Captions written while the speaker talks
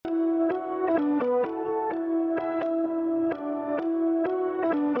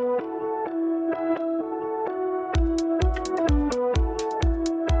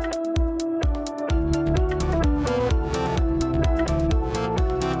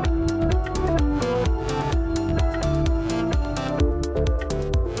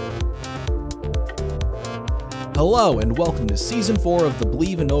Hello and welcome to Season 4 of the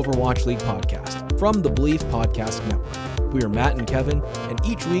Believe in Overwatch League podcast from the Believe Podcast Network. We are Matt and Kevin, and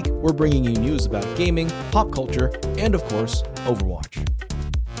each week we're bringing you news about gaming, pop culture, and of course, Overwatch.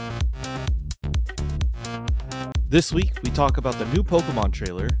 This week we talk about the new Pokemon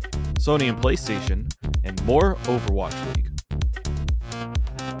trailer, Sony and PlayStation, and more Overwatch League.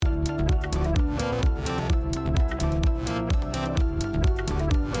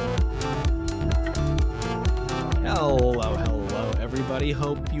 Hello, everybody.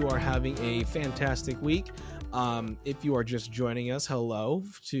 Hope you are having a fantastic week. If you are just joining us,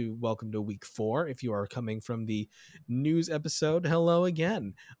 welcome to week 4. If you are coming from the news episode, hello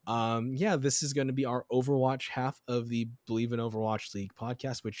again. This is going to be our Overwatch half of the Believe in Overwatch League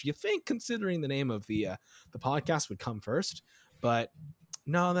podcast, which you think, considering the name of the podcast, would come first, but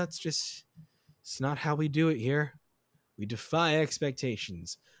no, it's not how we do it here. We defy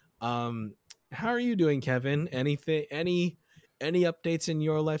expectations. How are you doing, Kevin? Any updates in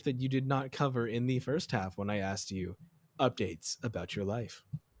your life that you did not cover in the first half when I asked you updates about your life?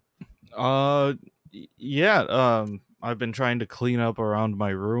 I've been trying to clean up around my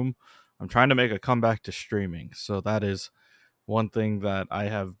room. I'm trying to make a comeback to streaming. So that is one thing that I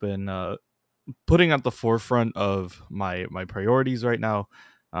have been putting at the forefront of my priorities right now.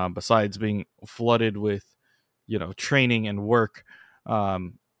 Besides being flooded with, training and work,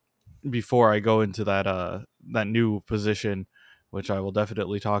 before I go into that new position, which I will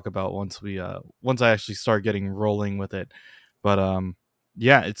definitely talk about once I actually start getting rolling with it. But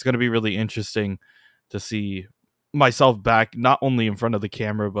it's going to be really interesting to see myself back, not only in front of the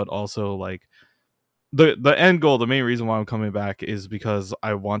camera, but also like the end goal. The main reason why I'm coming back is because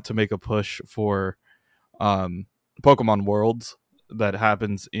I want to make a push for Pokemon Worlds that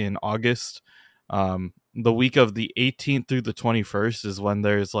happens in August. The week of the 18th through the 21st is when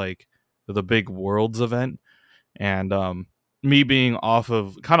there's like the big Worlds event, and me being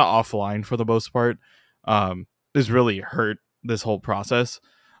offline for the most part has really hurt this whole process.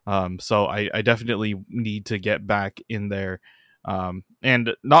 So I definitely need to get back in there, and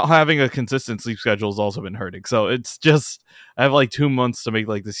not having a consistent sleep schedule has also been hurting. So it's just, I have like 2 months to make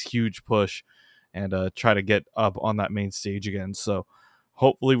like this huge push and try to get up on that main stage again. So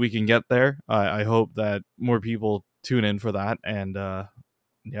hopefully we can get there. I hope that more people tune in for that, and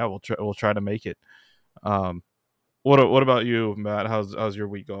we'll try to make it. What about you, Matt? How's your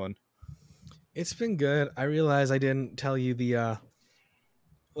week going? It's been good. I realize I didn't tell you the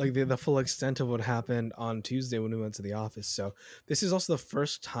full extent of what happened on Tuesday when we went to the office. So this is also the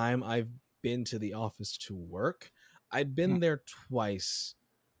first time I've been to the office to work. I'd been there twice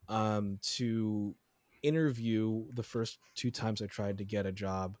to interview the first 2 times I tried to get a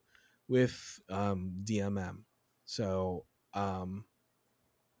job with DMM. So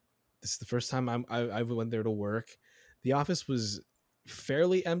this is the first time I went there to work. The office was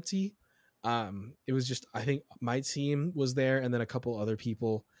fairly empty. It was just, I think my team was there and then a couple other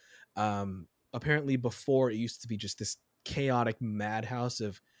people. Apparently before, it used to be just this chaotic madhouse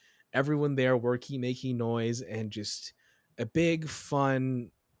of everyone there working, making noise, and just a big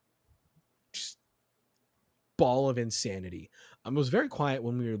fun just ball of insanity. It was very quiet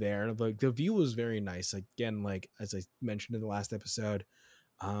when we were there. The view was very nice. Again, like as I mentioned in the last episode,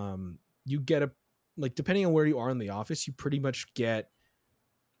 you get depending on where you are in the office, you pretty much get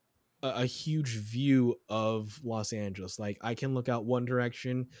a huge view of Los Angeles. Like I can look out one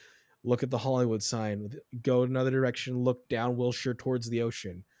direction, look at the Hollywood sign, go another direction, look down Wilshire towards the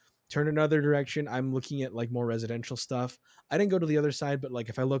ocean, turn another direction, I'm looking at like more residential stuff. I didn't go to the other side, but like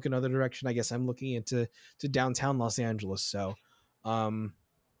if I look another direction, I guess I'm looking into downtown Los Angeles. So it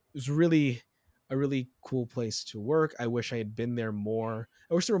was really a really cool place to work. I wish I had been there more.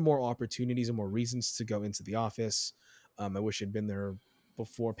 I wish there were more opportunities and more reasons to go into the office. I wish I'd been there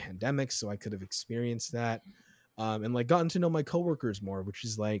before pandemic so I could have experienced that, and like gotten to know my coworkers more, which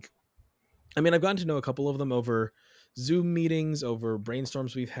is like, I mean, I've gotten to know a couple of them over Zoom meetings, over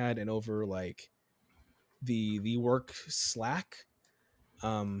brainstorms we've had, and over like the work Slack.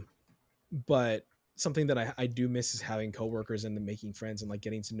 But something that I do miss is having coworkers and then making friends and like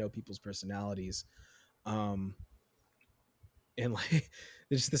getting to know people's personalities. And like,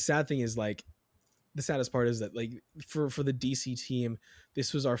 just the sad thing is like, the saddest part is that like for the DC team,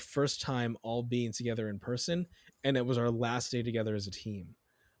 this was our first time all being together in person, and it was our last day together as a team.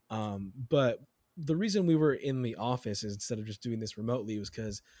 But the reason we were in the office is instead of just doing this remotely was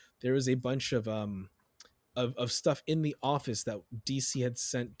because there was a bunch of stuff in the office that DC had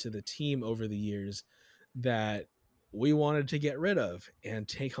sent to the team over the years that we wanted to get rid of and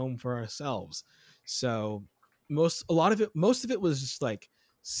take home for ourselves. So most of it was just like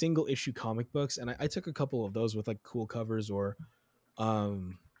single issue comic books, and I took a couple of those with like cool covers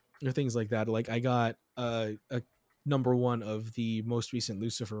um or things like that. Like I got a number one of the most recent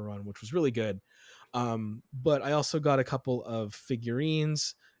Lucifer run, which was really good. But I also got a couple of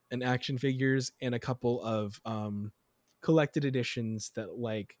figurines and action figures and a couple of collected editions that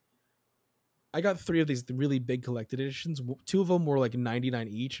like I got three of these really big collected editions. Two of them were like 99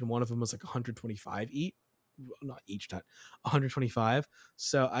 each, and one of them was like 125 each. Not each, not 125.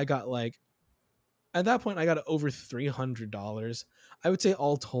 So I got like at that point I got over $300. I would say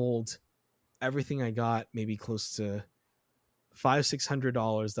all told, everything I got maybe close to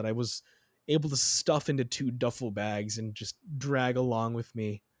 $500-600 that I was able to stuff into two duffel bags and just drag along with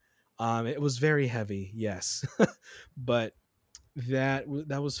me. It was very heavy, yes, but that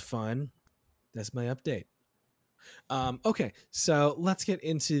was fun. That's my update. Okay, so let's get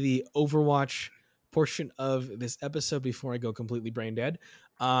into the Overwatch portion of this episode before I go completely brain dead.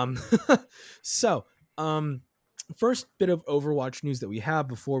 Um, so, um, first bit of Overwatch news that we have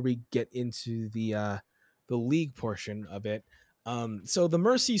before we get into the league portion of it. So the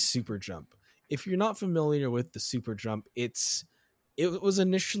Mercy Super Jump. If you're not familiar with the Super Jump, it was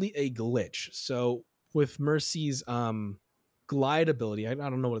initially a glitch. So with Mercy's glide ability, I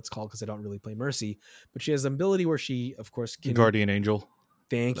don't know what it's called because I don't really play Mercy, but she has an ability where she, of course, can. Guardian Angel.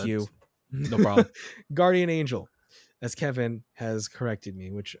 Thank you. No problem. Guardian Angel, as Kevin has corrected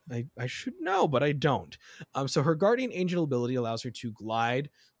me, which I should know, but I don't. So her Guardian Angel ability allows her to glide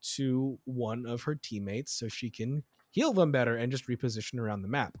to one of her teammates so she can heal them better and just reposition around the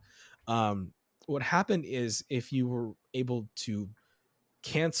map. What happened is if you were able to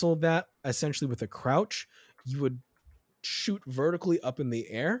cancel that essentially with a crouch, you would shoot vertically up in the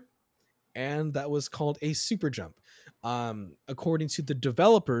air, and that was called a super jump. According to the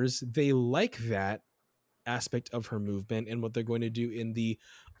developers, they like that aspect of her movement, and what they're going to do in the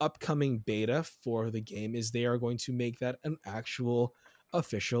upcoming beta for the game is they are going to make that an actual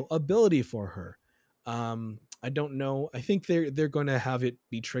official ability for her. I don't know. I think they're going to have it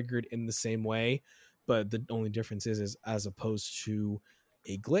be triggered in the same way, but the only difference is as opposed to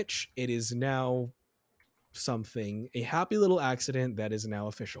a glitch, it is now a happy little accident that is now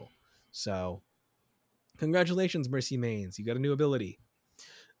official. So congratulations, Mercy Mains, you got a new ability.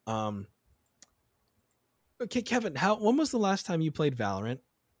 Okay, Kevin, when was the last time you played Valorant?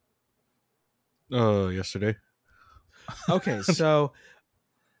 Yesterday. Okay, so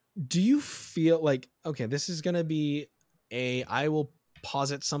do you feel like, okay, this is gonna be I will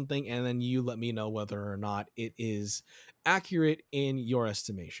posit something and then you let me know whether or not it is accurate in your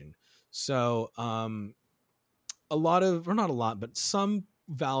estimation. So a lot of, or not a lot, but some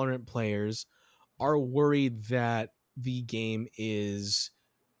Valorant players are worried that the game is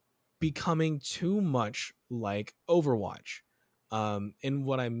becoming too much like Overwatch. And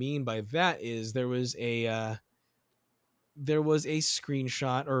what I mean by that is there was a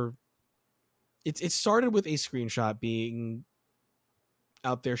screenshot, or it started with a screenshot being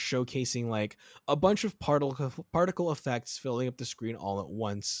out there showcasing like a bunch of particle effects filling up the screen all at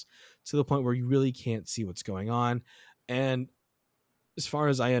once to the point where you really can't see what's going on. And as far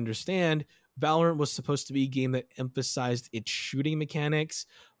as I understand, Valorant was supposed to be a game that emphasized its shooting mechanics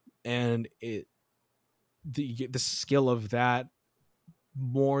and the skill of that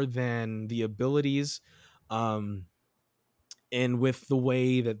more than the abilities. And with the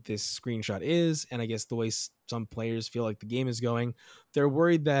way that this screenshot is, and I guess the way some players feel like the game is going, they're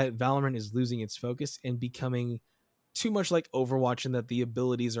worried that Valorant is losing its focus and becoming too much like Overwatch, and that the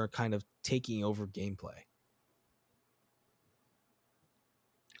abilities are kind of taking over gameplay.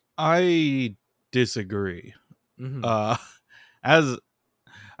 I disagree. Mm-hmm. As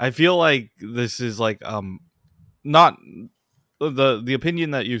I feel like this is like not the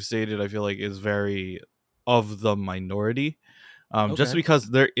opinion that you've stated, I feel like is very of the minority. Just Okay. because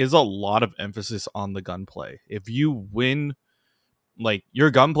there is a lot of emphasis on the gunplay. If you win, like, your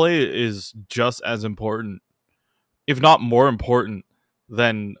gunplay is just as important, if not more important,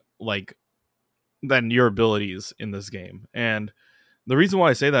 than your abilities in this game. And the reason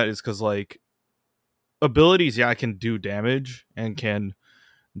why I say that is because, like, abilities, yeah, can do damage and can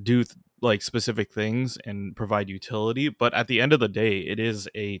do like specific things and provide utility, but at the end of the day, it is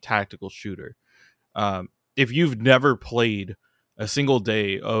a tactical shooter. If you've never played a single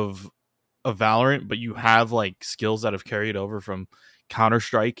day of a Valorant, but you have like skills that have carried over from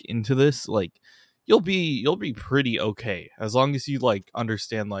Counter-Strike into this, like, you'll be pretty okay as long as you like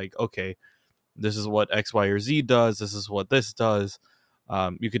understand, like, okay, this is what X, Y, or Z does, this is what this does.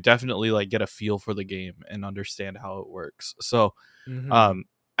 You could definitely like get a feel for the game and understand how it works. So Mm-hmm.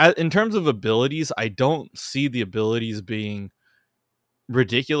 in terms of abilities, I don't see the abilities being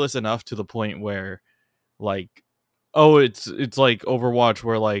ridiculous enough to the point where like, oh, it's like Overwatch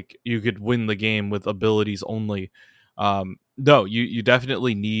where like you could win the game with abilities only. No, you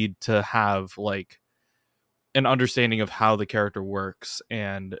definitely need to have like an understanding of how the character works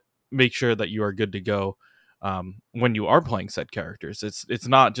and make sure that you are good to go when you are playing said characters. It's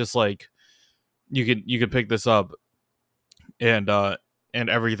not just like you can pick this up and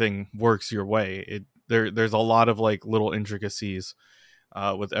everything works your way. There's a lot of like little intricacies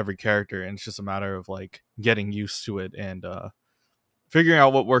with every character, and it's just a matter of like getting used to it and figuring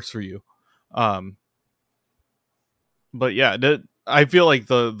out what works for you. Um, but yeah, I feel like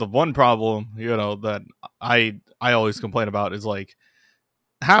the one problem that I always complain about is like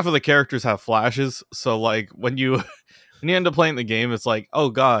half of the characters have flashes. So like when you when you end up playing the game, it's like, oh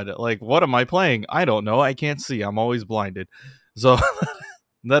god, like what am I playing? I don't know. I can't see. I'm always blinded. So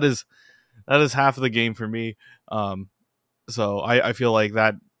that is half of the game for me. So I feel like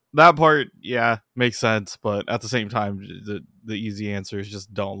that part, yeah, makes sense, but at the same time, the easy answer is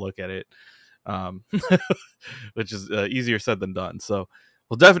just don't look at it, um, which is easier said than done. So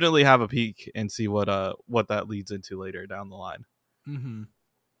we'll definitely have a peek and see what that leads into later down the line. Mm-hmm.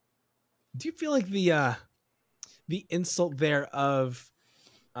 Do you feel like the insult there of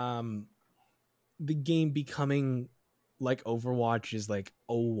the game becoming like Overwatch is like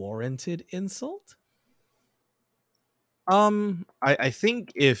a warranted insult? I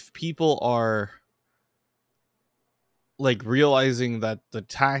think if people are like realizing that the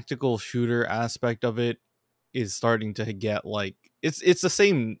tactical shooter aspect of it is starting to get like it's the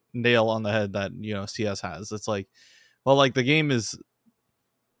same nail on the head that CS has. It's like, well, like the game is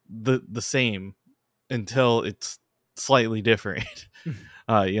the same until it's slightly different.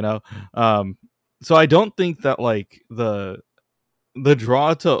 uh you know um so I don't think that like the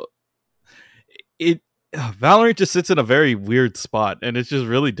draw to it Valorant just sits in a very weird spot, and it's just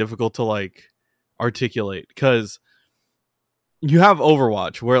really difficult to like articulate because you have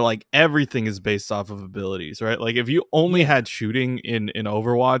Overwatch where like everything is based off of abilities, right? Like if you only had shooting in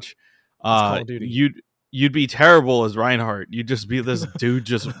Overwatch, It's Call of Duty. you'd be terrible as Reinhardt. You'd just be this dude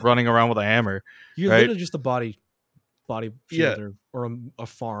just running around with a hammer. You're Right? literally just a body Yeah. shield or a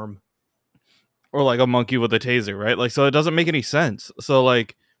farm. Or like a monkey with a taser, right? Like, so it doesn't make any sense. So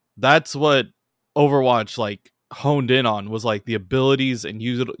like that's what Overwatch like honed in on, was like the abilities and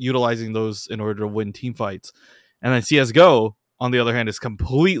utilizing those in order to win team fights. And then CS:GO, on the other hand, is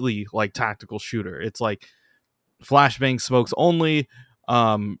completely like tactical shooter. It's like flashbang smokes only,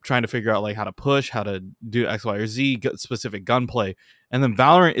 trying to figure out like how to push, how to do X, Y, or Z specific gunplay. And then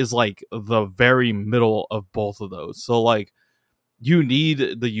Valorant is like the very middle of both of those. So like you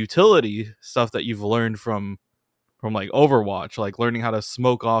need the utility stuff that you've learned from like Overwatch, like learning how to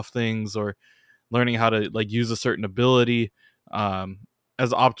smoke off things or learning how to like use a certain ability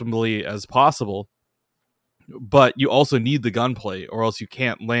as optimally as possible. But you also need the gunplay, or else you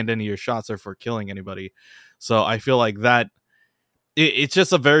can't land any of your shots or for killing anybody. So I feel like that it's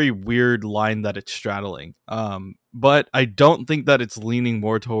just a very weird line that it's straddling. But I don't think that it's leaning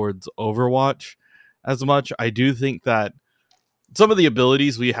more towards Overwatch as much. I do think that some of the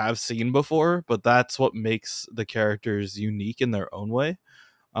abilities we have seen before, but that's what makes the characters unique in their own way.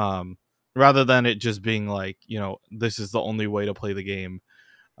 Um, Rather than it just being like, this is the only way to play the game.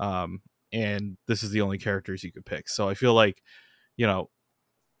 And this is the only characters you could pick. So I feel like, you know,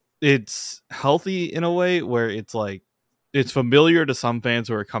 it's healthy in a way where it's like, it's familiar to some fans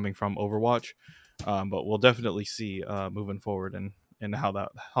who are coming from Overwatch. But we'll definitely see moving forward and how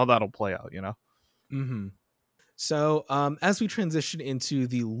that'll play out, Mm-hmm. So as we transition into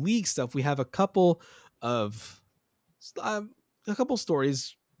the league stuff, we have of a couple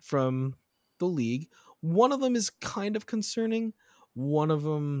stories from the league. One of them is kind of concerning. One of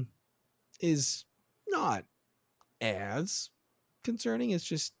them is not as concerning. It's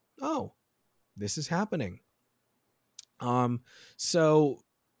just, oh, this is happening. So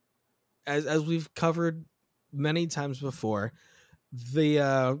as we've covered many times before,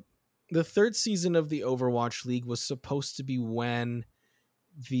 the third season of the Overwatch League was supposed to be when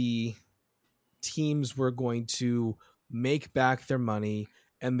the teams were going to make back their money,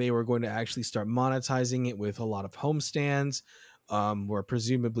 and they were going to actually start monetizing it with a lot of homestands, where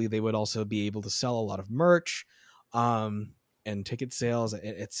presumably they would also be able to sell a lot of merch, and ticket sales,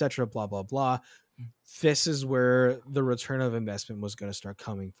 etc. Blah blah blah. This is where the return of investment was going to start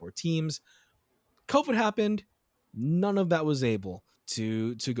coming for teams. COVID happened. None of that was able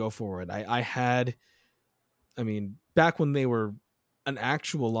to go forward. I mean, back when they were an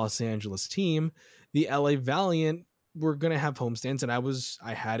actual Los Angeles team, the LA Valiant were going to have homestands, and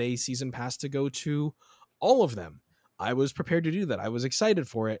I had a season pass to go to all of them. I was prepared to do that. I was excited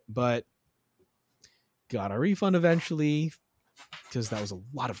for it, but got a refund eventually because that was a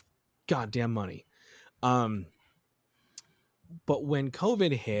lot of goddamn money. But when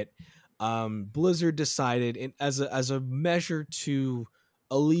COVID hit, Blizzard decided, as a measure to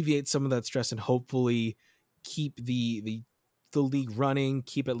alleviate some of that stress and hopefully keep the league running,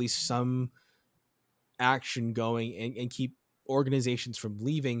 keep at least some action going, and keep organizations from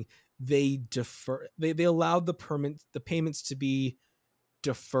leaving, they allowed the payments to be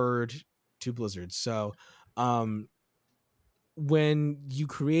deferred to Blizzard. So when you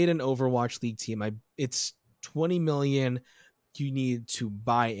create an Overwatch League team, it's 20 million you need to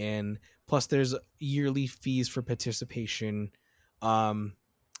buy in, plus there's yearly fees for participation, and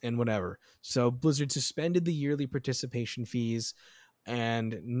whatever. So Blizzard suspended the yearly participation fees,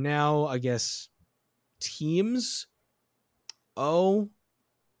 and now I guess teams owe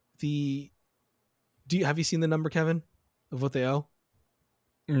the have you seen the number, Kevin, of what they owe?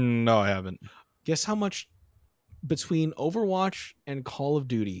 No, I haven't. Guess how much between Overwatch and Call of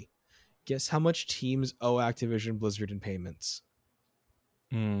Duty? Guess how much teams owe Activision Blizzard in payments?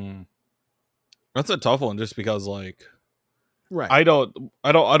 That's a tough one, just because like, right, I don't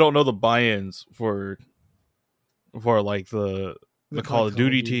know the buy-ins for like the Call of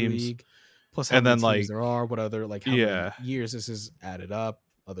Duty teams, League, plus how and many then teams like there are, what other like how many years this is added up,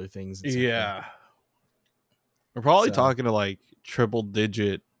 other things, etc. Yeah, we're probably So- talking to like triple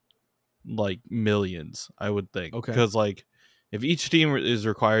digit like millions, I would think. Okay. Because like if each team is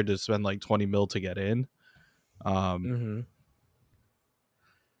required to spend like 20 mil to get in,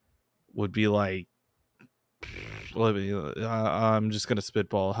 would be like, I'm just gonna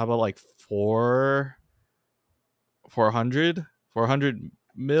spitball. How about like 400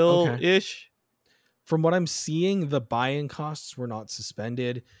 mil ish? From what I'm seeing, the buy-in costs were not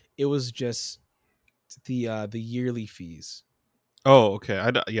suspended. It was just the yearly fees. Oh, okay.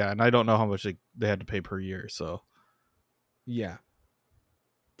 And I don't know how much they had to pay per year. So yeah.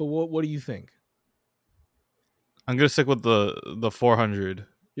 But what do you think? I'm gonna stick with the 400.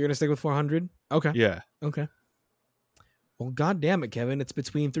 You're gonna stick with 400? Okay. Yeah. Okay. Well, god damn it, Kevin. It's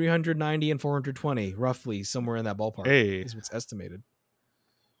between 390 and 420, roughly, somewhere in that ballpark. Hey. Is what's estimated.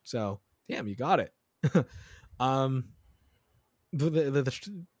 So, damn, you got it.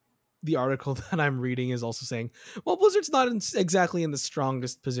 The article that I'm reading is also saying, well, Blizzard's not exactly in the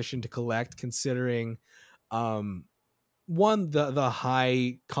strongest position to collect, considering, one, the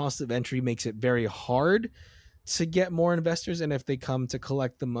high cost of entry makes it very hard to get more investors, and if they come to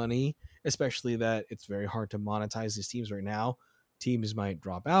collect the money, especially that it's very hard to monetize these teams right now, teams might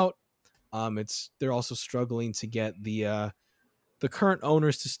drop out. They're also struggling to get the current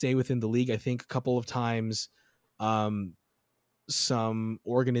owners to stay within the league. I think a couple of times some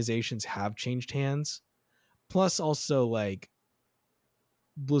organizations have changed hands. Plus, also, like,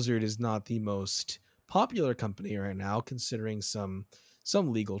 Blizzard is not the most popular company right now, considering some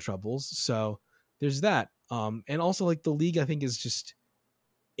legal troubles. So there's that. And also, like, the league, I think, is just,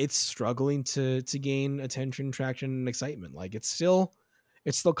 it's struggling to gain attention, traction, and excitement. Like, it's still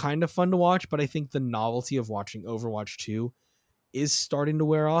kind of fun to watch, but I think the novelty of watching Overwatch 2 is starting to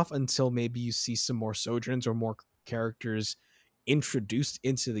wear off until maybe you see some more sojourns or more characters introduced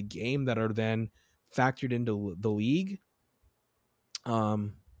into the game that are then factored into the league. I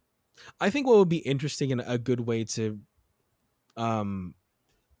think what would be interesting and a good way to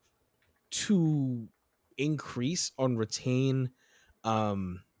increase or retain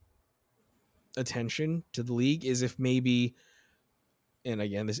attention to the league is if maybe, and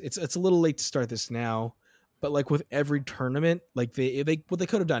again, it's a little late to start this now, but like with every tournament, like they what they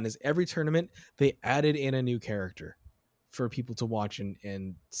could have done is every tournament they added in a new character for people to watch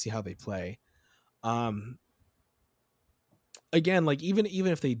and see how they play. Again, like even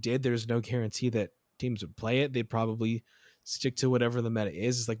if they did, there's no guarantee that teams would play it. They'd probably stick to whatever the meta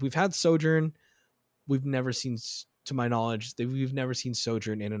is. It's like we've had Sojourn, we've never seen, to my knowledge, we've never seen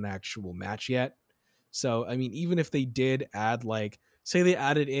Sojourn in an actual match yet. So I mean, even if they did add, like, say they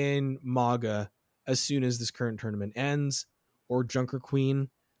added in Maga as soon as this current tournament ends, or Junker Queen,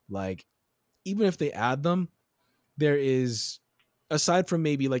 like, even if they add them, there is, aside from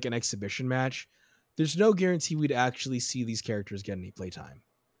maybe like an exhibition match, there's no guarantee we'd actually see these characters get any playtime.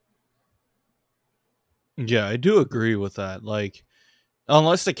 Yeah, I do agree with that. Like,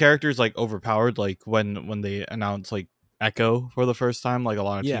 unless the character's like overpowered, like when they announced like Echo for the first time, like a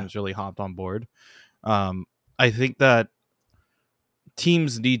lot of teams really hopped on board. I think that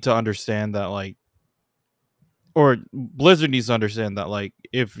teams need to understand that, like, or Blizzard needs to understand that, like,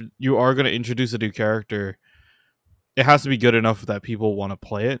 if you are going to introduce a new character, it has to be good enough that people want to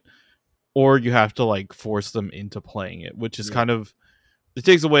play it. or you have to like force them into playing it, which is Yeah. kind of, it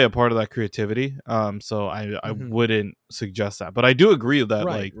takes away a part of that creativity. So I Hmm. wouldn't suggest that, but I do agree that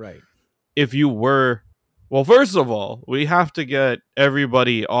Right. like Right. if you were, well, first of all, we have to get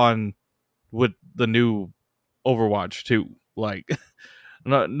everybody on with the new Overwatch 2. Like,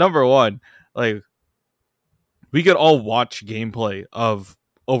 number one, like we could all watch gameplay of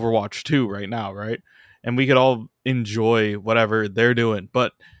Overwatch 2 right now, right? And we could all enjoy whatever they're doing.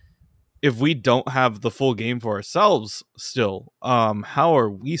 But if we don't have the full game for ourselves still, how are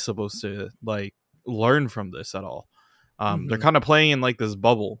we supposed to like learn from this at all? They're Hmm. kind of playing in like this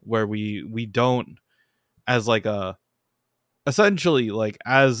bubble where we don't, as like a, essentially like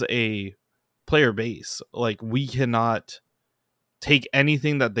as a player base, like we cannot take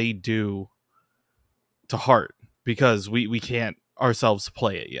anything that they do to heart because we can't ourselves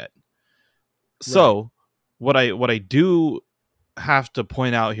play it yet. Right. So what I do have to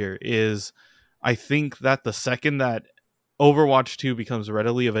point out here is I think that the second that Overwatch 2 becomes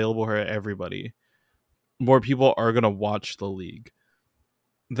readily available for everybody, more people are going to watch the league.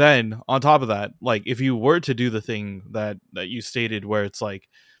 Then on top of that, like if you were to do the thing that you stated where it's like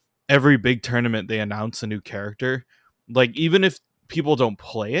every big tournament they announce a new character, like even if people don't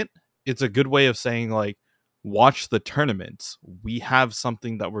play it, it's a good way of saying like watch the tournaments. We have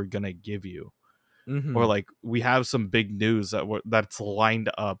something that we're going to give you, or Hmm. like we have some big news that's lined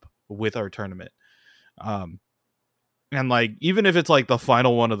up with our tournament. Um and like even if it's like the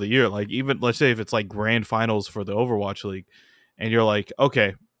final one of the year, like even let's say if it's like grand finals for the Overwatch League and you're like,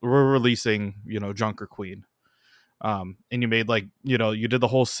 okay, we're releasing, Junker Queen. And you made like, you did the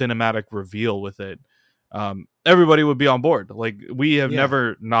whole cinematic reveal with it. Everybody would be on board. Like we have Yeah.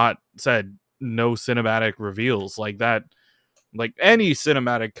 never not said no cinematic reveals like that. Like any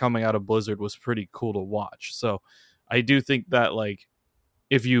cinematic coming out of Blizzard was pretty cool to watch. So I do think that like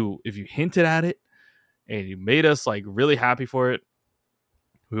if you hinted at it and you made us like really happy for it,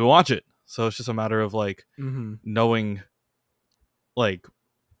 we will watch it. So it's just a matter of like Hmm. knowing like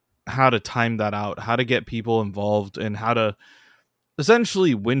how to time that out, how to get people involved, and how to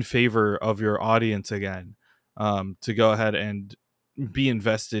essentially win favor of your audience again, to go ahead and be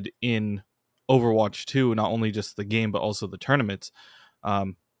invested in Overwatch 2, not only just the game but also the tournaments.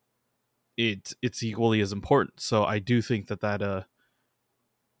 Um, it's equally as important. So I do think that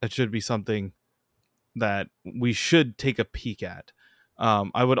should be something that we should take a peek at.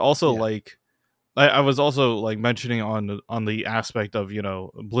 I would also Yeah. like. I was also like mentioning on the aspect of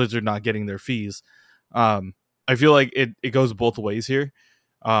Blizzard not getting their fees. I feel like it goes both ways here,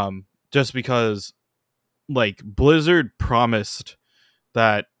 just because like Blizzard promised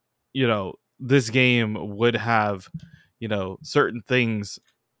that this game would have certain things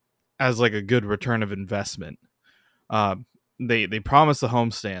as like a good return of investment. Um, they promised the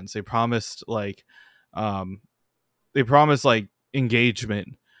homestands. Um, they promised like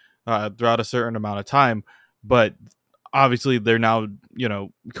engagement throughout a certain amount of time, but obviously they're now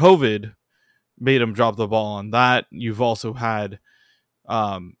COVID made them drop the ball on that. You've also had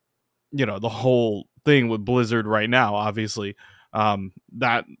um, the whole thing with Blizzard right now, obviously.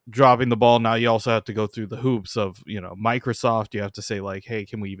 That dropping the ball, now you also have to go through the hoops of Microsoft. You have to say like, hey,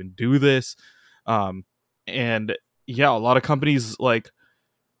 can we even do this? Um, and yeah, a lot of companies like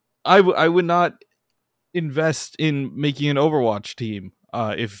I would not invest in making an Overwatch team.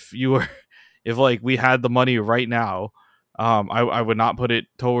 If you were, if like we had the money right now, I would not put it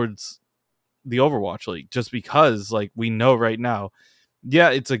towards the Overwatch League just because like we know right now, yeah,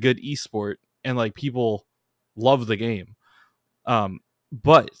 it's a good esport and like people love the game.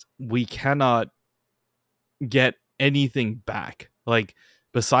 But we cannot get anything back. Like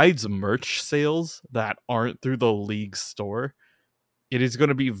besides merch sales that aren't through the league store, it is going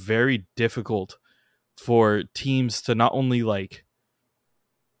to be very difficult for teams to not only like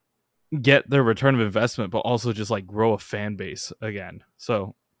get their return of investment but also just like grow a fan base again.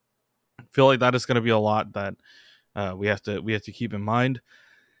 So I feel like that is going to be a lot that we have to keep in mind.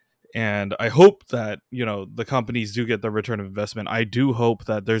 And I hope that the companies do get the return of investment. I do hope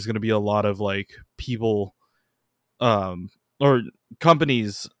that there's going to be a lot of like people, um or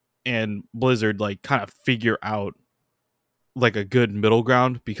companies and Blizzard like kind of figure out like a good middle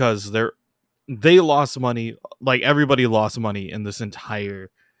ground, because they lost money, like everybody lost money in this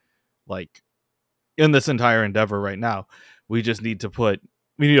entire like in this entire endeavor right now. We need to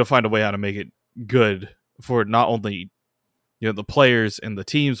find a way how to make it good for not only the players and the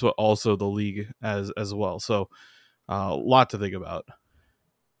teams but also the league as well. So a lot to think about.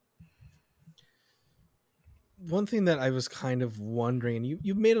 One thing that I was kind of wondering, and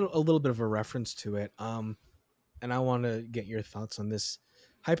you made a little bit of a reference to it, and I want to get your thoughts on this.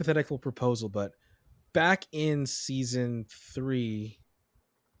 hypothetical proposal, but back in season 3,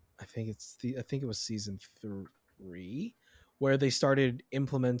 I think it was season 3 where they started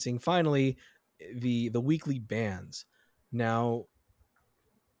implementing finally the weekly bans. Now,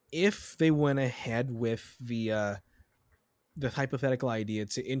 if they went ahead with the hypothetical idea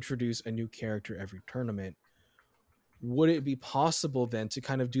to introduce a new character every tournament, would it be possible then to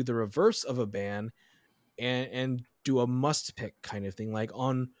kind of do the reverse of a ban and do a must pick kind of thing, like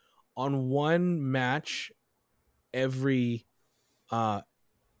on one match every uh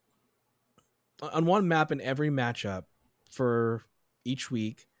on one map in every matchup for each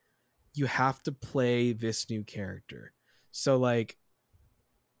week, you have to play this new character. So like,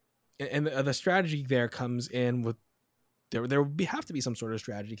 and the strategy there comes in with there would have to be some sort of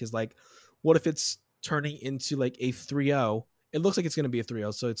strategy, because like, what if it's turning into like a 3-0? It looks like it's going to be a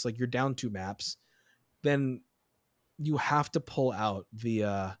 3-0, so it's like you're down 2 maps. Then you have to pull out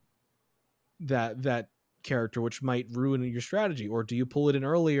the that character, which might ruin your strategy. Or do you pull it in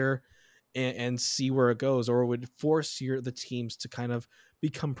earlier and see where it goes, or would force the teams to kind of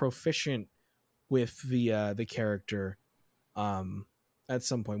become proficient with the character um at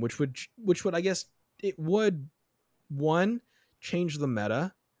some point, which would, I guess, it would, one, change the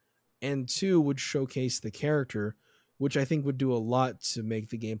meta, and two, would showcase the character, which I think would do a lot to make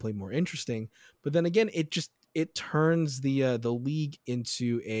the gameplay more interesting. But then again, it turns the league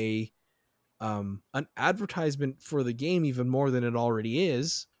into a an advertisement for the game even more than it already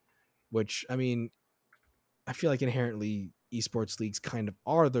is. Which, I mean, I feel like inherently esports leagues kind of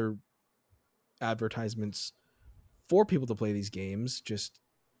are their advertisements for people to play these games, just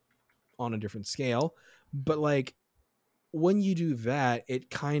on a different scale. But like, when you do that, it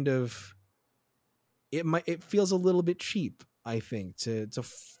kind of, it feels a little bit cheap, I think, to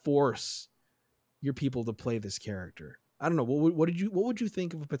force your people to play this character. I don't know. What would you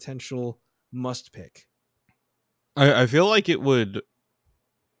think of a potential must pick? I feel like it would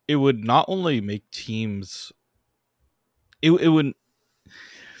not only make teams, it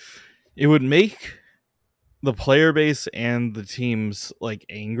would make the player base and the teams like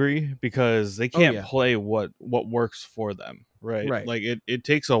angry, because they Oh can't yeah, play what works for them, right? right. Like it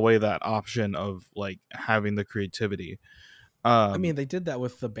takes away that option of like having the creativity. I um mean, they did that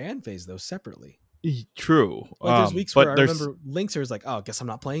with the ban phase though, separately. True. Like, there's weeks where But I there's, remember Linkster is like, "Oh, I guess I'm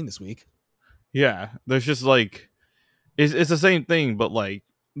not playing this week." yeah, there's just like, it's the same thing, but like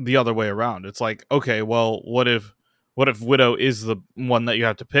the other way around. It's like, okay, well, what if Widow is the one that you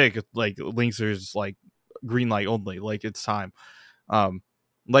have to pick? Like Linkster's like green light only, like it's time. um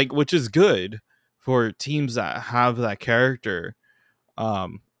like, which is good for teams that have that character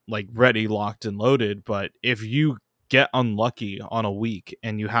like ready, locked and loaded. But if you get unlucky on a week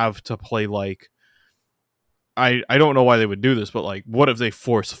and you have to play like, I don't know why they would do this, but like, what if they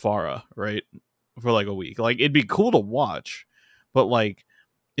force Farah, right, for like a week? Like, it'd be cool to watch, but like,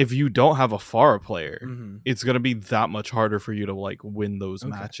 if you don't have a Farah player, Mm-hmm. it's gonna be that much harder for you to like win those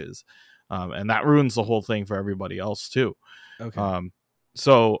Okay. matches, and that ruins the whole thing for everybody else too. Okay. Um,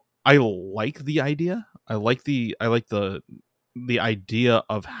 so I like the idea. I like the idea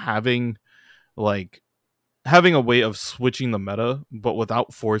of having like having a way of switching the meta, but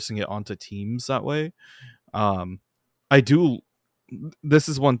without forcing it onto teams that way. Um, I do. This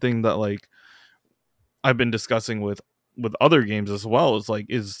is one thing that like I've been discussing with other games as well. Is like,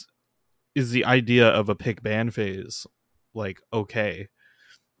 is the idea of a pick ban phase like okay?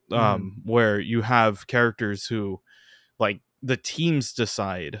 Mm-hmm. Where you have characters who, like, the teams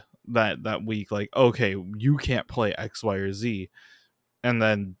decide that week, like, okay, you can't play X, Y, or Z, and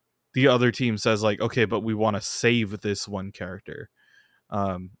then the other team says like, okay, but we want to save this one character.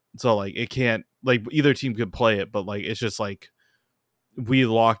 So like, it can't, like, either team could play it, but like, it's just like, we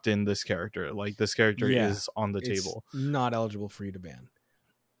locked in this character, like this character Yeah, is on the it's table. not eligible for you to ban.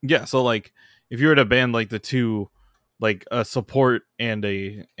 Yeah, so like, if you were to ban like the two, like a support and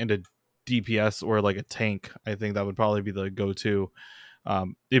a DPS, or like a tank, I think that would probably be the go-to.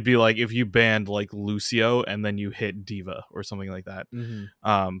 It'd be like if you banned like Lucio and then you hit Diva or something like that.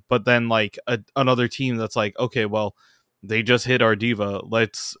 Mm-hmm. But then like another team that's like, okay, well, they just hit our Diva,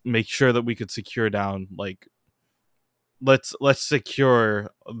 let's make sure that we could secure down, like, let's secure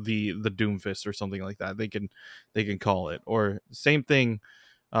the Doomfist or something like that. They can call it, or same thing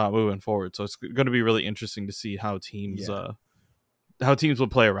moving forward. So it's going to be really interesting to see Yeah. how teams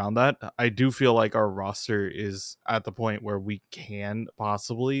would play around that. I do feel like our roster is at the point where we can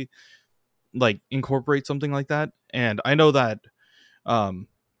possibly like incorporate something like that. And I know that um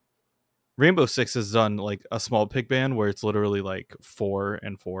Rainbow Six has done like a small pick ban where it's literally like 4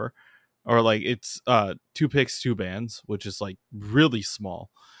 and 4. or like it's 2 picks, 2 bans, which is like really small.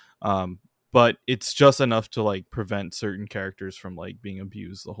 Um, but it's just enough to like prevent certain characters from like being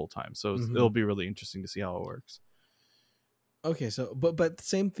abused the whole time. So Mm-hmm. it'll be really interesting to see how it works. Okay, so but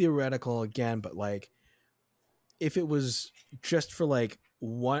same theoretical again, but like if it was just for like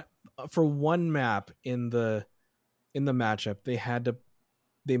one map in the matchup,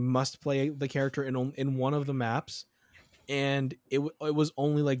 they must play the character in one of the maps, and it was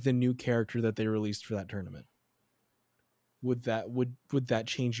only like the new character that they released for that tournament. Would that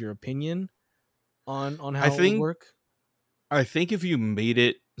change your opinion on I how it would think work? I think if you made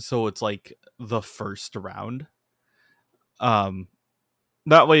it so it's like the first round, um,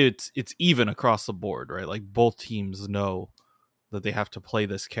 that way it's even across the board, right? Like both teams know that they have to play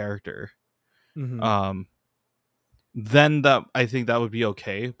this character. Mm-hmm. Um, then that I think that would be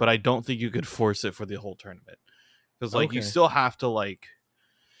okay, but I don't think you could force it for the whole tournament because like you Okay. still have to like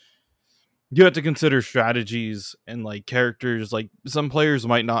you have to consider strategies and like characters. Like some players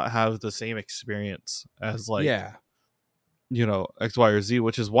might not have the same experience as like Yeah. X, Y, or Z,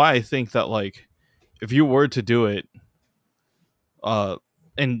 which is why I think that like if you were to do it, uh,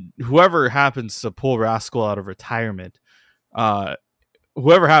 and whoever happens to pull Rascal out of retirement, uh,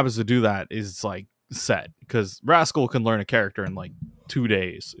 whoever happens to do that is like set because Rascal can learn a character in like 2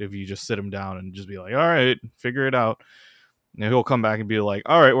 days if you just sit him down and just be like, all right, figure it out. And he'll come back and be like,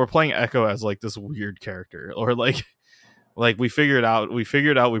 all right, we're playing Echo as like this weird character, or like we figured out, we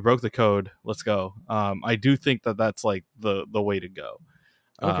broke the code, let's go. I do think that that's like the way to go.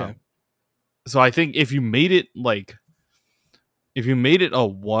 Okay. Um, so I think if you made it a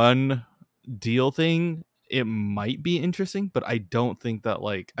one deal thing, it might be interesting, but I don't think that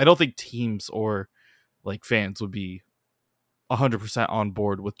I don't think teams or like fans would be 100% on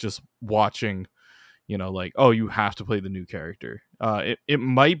board with just watching, like, oh, you have to play the new character. It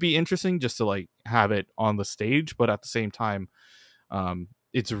might be interesting just to like have it on the stage, but at the same time,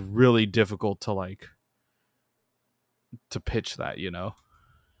 it's really difficult to like to pitch that.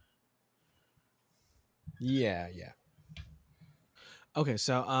 Yeah, yeah. Okay,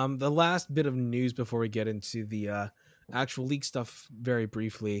 so the last bit of news before we get into the actual league stuff very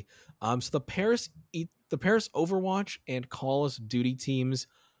briefly. So the Paris Overwatch and Call of Duty teams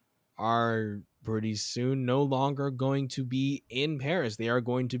are pretty soon no longer going to be in Paris. They are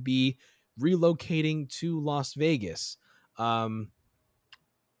going to be relocating to Las Vegas. Um,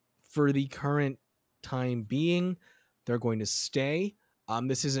 for the current time being, they're going to stay.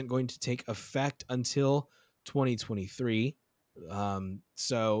 This isn't going to take effect until 2023.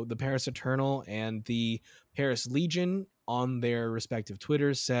 So the Paris Eternal and the Paris Legion on their respective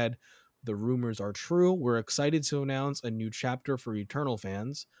Twitters said the rumors are true. We're excited to announce a new chapter for Eternal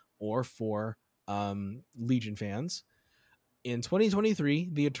fans or for Legion fans. In 2023,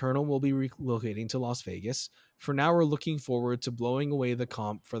 the Eternal will be relocating to Las Vegas. For now, we're looking forward to blowing away the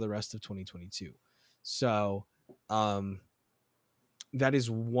comp for the rest of 2022. So, um, that is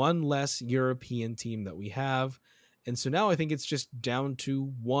one less European team that we have. And so now I think it's just down to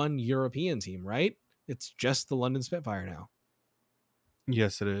one European team, right? It's just the London Spitfire now.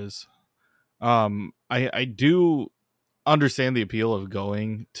 Yes, it is. I do understand the appeal of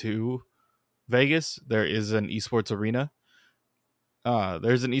going to Vegas. There is an esports arena.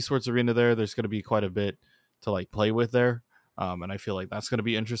 There's an esports arena there. There's going to be quite a bit to like play with there. And I feel like that's going to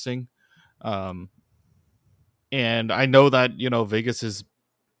be interesting. Um, and I know that Vegas is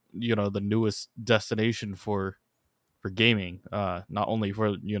the newest destination for gaming. Not only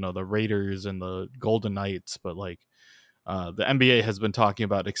for the Raiders and the Golden Knights, but like the NBA has been talking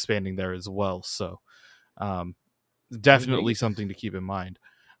about expanding there as well. So um, I mean, definitely something to keep in mind.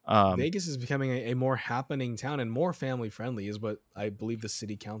 Um, Vegas is becoming a more happening town and more family friendly, is what I believe the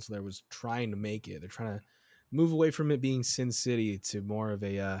city council there was trying to make it. They're trying to move away from it being Sin City to more of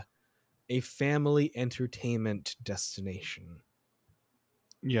a family entertainment destination.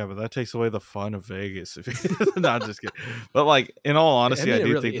 yeah, but that takes away the fun of Vegas. Not just kidding. But like in all I honesty, mean, I it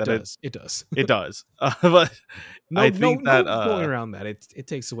do really think that it does. it does. But No, I no, think that no going around that. It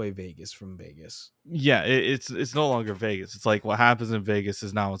takes away Vegas from Vegas. yeah, it's no longer Vegas. It's like what happens in Vegas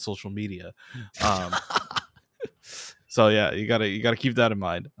is now on social media. Um, so yeah, you gotta keep that in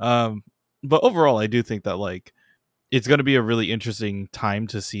mind. But overall, I do think that like it's gonna be a really interesting time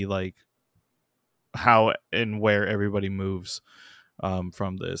to see like how and where everybody moves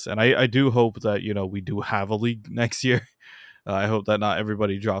from this. And I do hope that we do have a league next year. I hope that not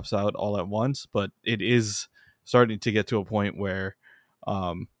everybody drops out all at once, but it is starting to get to a point where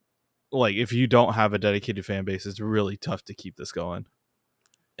um, like if you don't have a dedicated fan base, it's really tough to keep this going.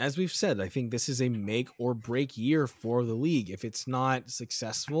 As we've said, I think this is a make or break year for the league. If it's not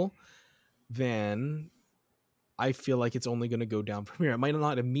successful, then I feel like it's only going to go down from here. It might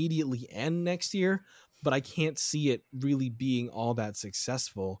not immediately end next year, but I can't see it really being all that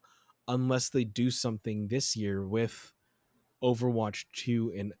successful unless they do something this year with Overwatch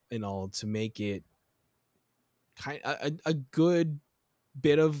 2 and all to make it a good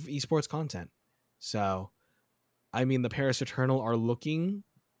bit of esports content. So, I mean, the Paris Eternal are looking,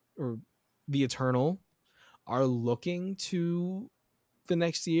 or the Eternal are looking to the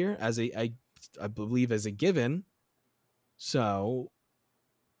next year as I believe as a given. So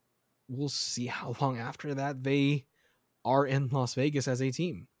we'll see how long after that they are in Las Vegas as a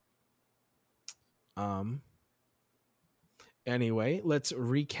team. Um. Anyway, let's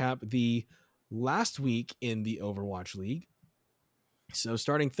recap the last week in the Overwatch League. So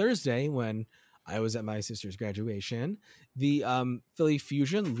starting Thursday, when I was at my sister's graduation, the Philly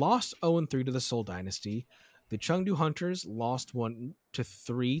Fusion lost 0-3 to the Seoul Dynasty. The Chengdu Hunters lost 1-3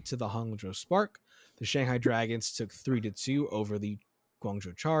 to the Hangzhou Spark. The Shanghai Dragons took 3-2 over the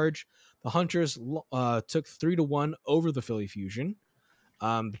Guangzhou Charge. The Hunters took 3-1 over the Philly Fusion.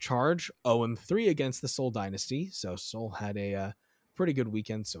 The Charge 0-3 against the Seoul Dynasty. So Seoul had a pretty good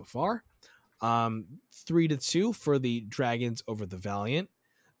weekend so far. 3-2 for the Dragons over the Valiant.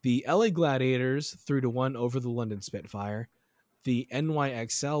 The LA Gladiators 3-1 over the London Spitfire. The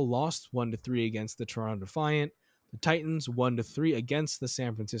NYXL lost 1-3 against the Toronto Defiant. The Titans 1-3 against the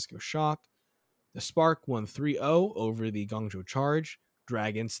San Francisco Shock. The Spark won 3-0 over the Guangzhou Charge.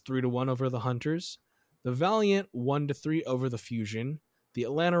 Dragons 3-1 over the Hunters. The Valiant 1-3 over the Fusion. The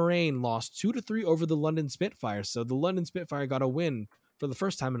Atlanta Reign lost 2-3 over the London Spitfire. So the London Spitfire got a win for the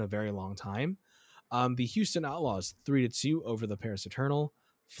first time in a very long time. The Houston Outlaws 3-2 over the Paris Eternal.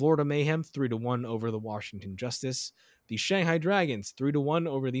 Florida Mayhem 3-1 over the Washington Justice. The Shanghai Dragons 3-1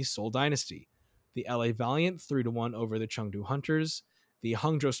 over the Seoul Dynasty. The LA Valiant 3-1 over the Chengdu Hunters. The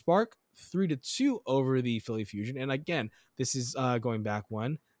Hangzhou Spark 3-2 over the Philly Fusion. And again, this is going back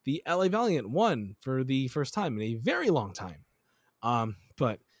one. The LA Valiant won for the first time in a very long time.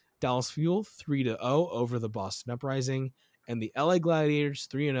 But Dallas Fuel 3-0 over the Boston Uprising, and the LA Gladiators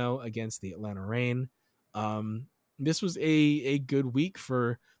 3-0 against the Atlanta Reign. This was a good week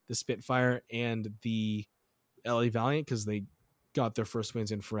for the Spitfire and the LA Valiant because they got their first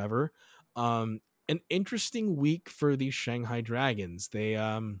wins in forever. An interesting week for the Shanghai Dragons. They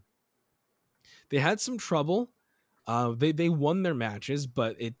had some trouble. They won their matches,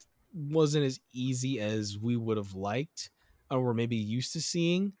 but it wasn't as easy as we would have liked or we're maybe used to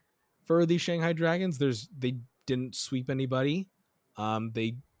seeing for the Shanghai Dragons. They didn't sweep anybody.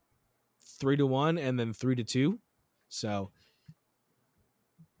 They 3-1 and then 3-2. So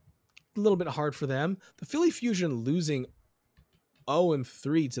a little bit hard for them. The Philly Fusion losing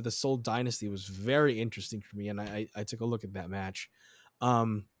 0-3 to the Seoul Dynasty was very interesting for me, and I took a look at that match.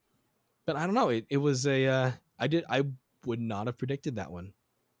 But I don't know. It was I would not have predicted that one.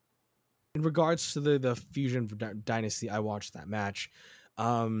 In regards to the Fusion Dynasty, I watched that match.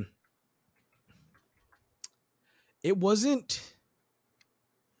 It wasn't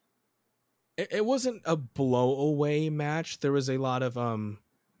a blow-away match. There was a lot of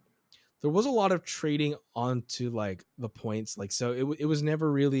trading onto like the points. Like, so it was never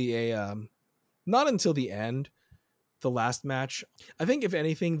really a not until the end, the last match. I think if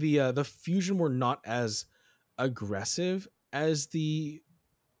anything, the Fusion were not as aggressive as the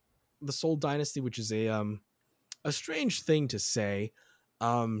Seoul Dynasty, which is a strange thing to say.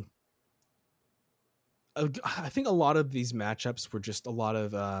 I think a lot of these matchups were just a lot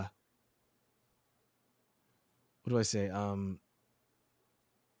of what do I say?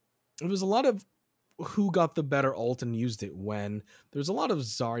 It was a lot of who got the better ult and used it when. There's a lot of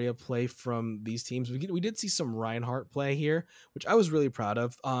Zarya play from these teams. We did see some Reinhardt play here, which I was really proud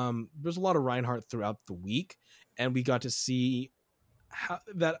of. There's a lot of Reinhardt throughout the week, and we got to see how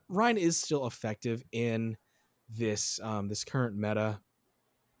that Rein is still effective in this this current meta.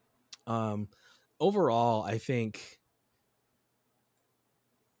 Overall, I think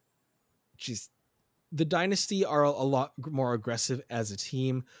just the Dynasty are a lot more aggressive as a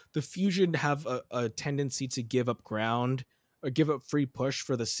team. The Fusion have a tendency to give up ground or give up free push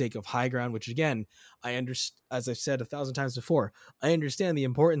for the sake of high ground, which again, I understand, as I've said 1,000 times before, I understand the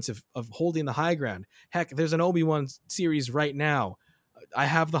importance of holding the high ground. Heck, there's an Obi-Wan series right now. I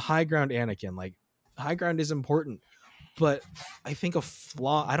have the high ground Anakin. Like, high ground is important, but I think a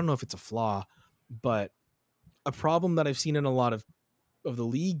flaw, I don't know if it's a flaw, but a problem that I've seen in a lot of the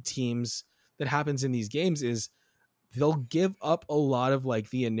league teams that happens in these games is they'll give up a lot of like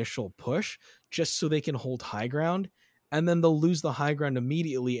the initial push just so they can hold high ground, and then they'll lose the high ground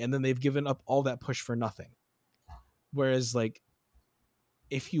immediately, and then they've given up all that push for nothing. Whereas like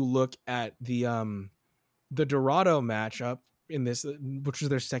if you look at the Dorado matchup in this, which is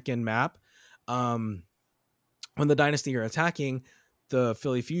their second map, um, when the Dynasty are attacking, the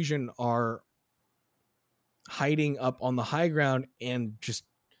Philly Fusion are hiding up on the high ground, and just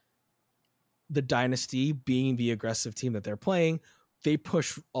the Dynasty being the aggressive team that they're playing, they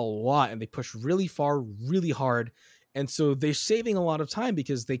push a lot and they push really far, really hard. And so they're saving a lot of time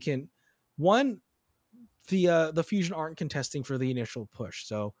because they can, one, the Fusion aren't contesting for the initial push.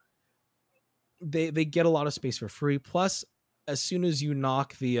 So they get a lot of space for free. Plus, as soon as you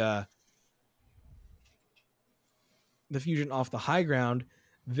knock the Fusion off the high ground,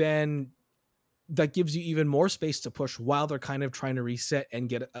 then that gives you even more space to push while they're kind of trying to reset and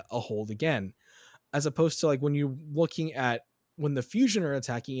get a hold again. As opposed to like when you're looking at when the Fusion are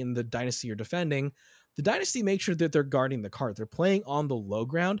attacking and the Dynasty are defending, the Dynasty makes sure that they're guarding the cart. They're playing on the low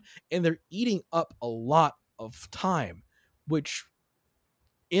ground and they're eating up a lot of time, which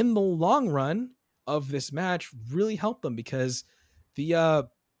in the long run of this match really helped them because the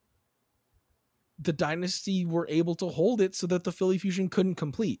the Dynasty were able to hold it so that the Philly Fusion couldn't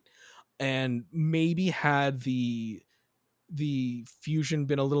complete. And maybe had the Fusion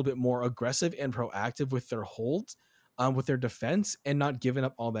been a little bit more aggressive and proactive with their holds, with their defense, and not giving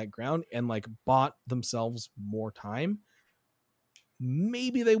up all that ground and like bought themselves more time,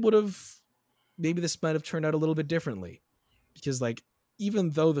 maybe they would have, maybe this might have turned out a little bit differently. Because like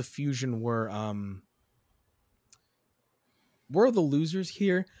even though the Fusion were the losers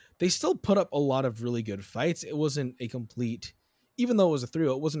here, they still put up a lot of really good fights. It wasn't a complete, even though it was a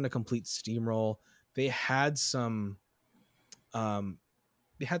 3-0, it wasn't a complete steamroll. They had some um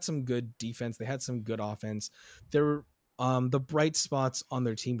they had some good defense, they had some good offense. There were the bright spots on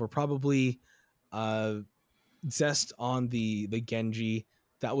their team were probably uh Zest on the Genji.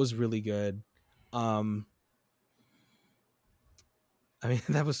 That was really good. um I mean,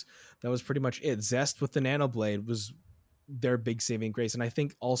 that was pretty much it. Zest with the Nano Blade was their big saving grace. And I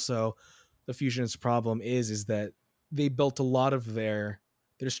think also the Fusion's problem is that they built a lot of their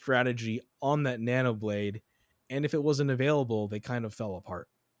strategy on that Nano Blade, and if it wasn't available, they kind of fell apart.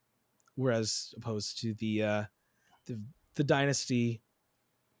 Whereas opposed to the, the Dynasty,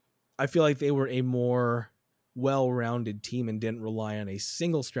 I feel like they were a more well-rounded team and didn't rely on a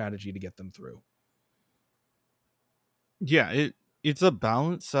single strategy to get them through. Yeah, it's a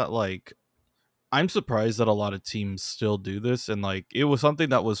balance that like I'm surprised that a lot of teams still do this, and like it was something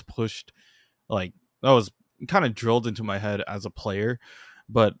that was pushed, like that was kind of drilled into my head as a player.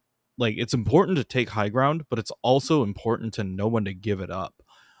 But like it's important to take high ground, but it's also important to know when to give it up.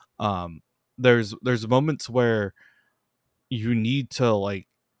 Um, there's moments where you need to like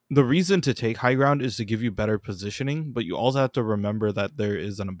the reason to take high ground is to give you better positioning, but you also have to remember that there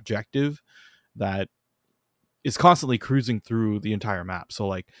is an objective that is constantly cruising through the entire map. So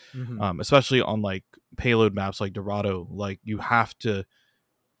like, Mm-hmm. especially on like payload maps like Dorado, like you have to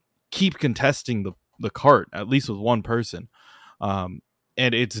keep contesting the cart at least with one person, and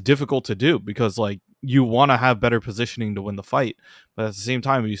it's difficult to do because like you want to have better positioning to win the fight, but at the same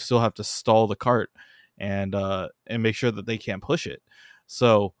time you still have to stall the cart and make sure that they can't push it.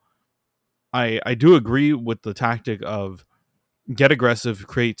 So I do agree with the tactic of get aggressive,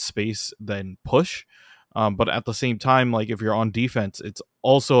 create space, then push. But at the same time, like if you're on defense, it's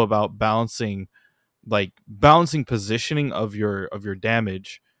also about balancing positioning of your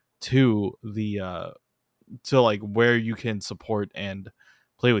damage to the to like where you can support and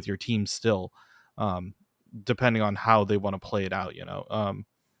play with your team still, um, depending on how they want to play it out, you know.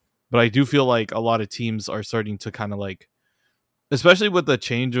 But I do feel like a lot of teams are starting to kind of like, especially with the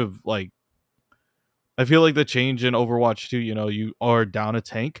change of like I feel like the change in Overwatch 2, you know, you are down a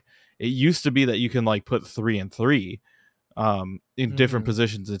tank. It used to be that you can like put 3 and 3 in different Mm-hmm.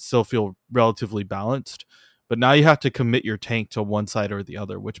 positions and still feel relatively balanced. But now you have to commit your tank to one side or the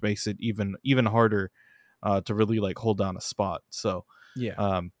other, which makes it even harder to really like hold down a spot. So Yeah.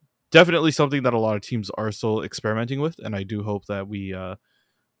 um, definitely something that a lot of teams are still experimenting with, and I do hope that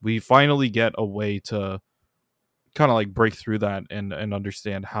we finally get a way to kind of like break through that and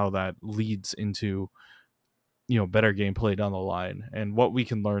understand how that leads into, you know, better gameplay down the line and what we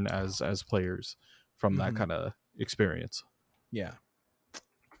can learn as players from that Mm-hmm. kind of experience. Yeah.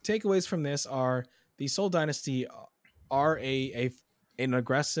 Takeaways from this are the Seoul Dynasty are an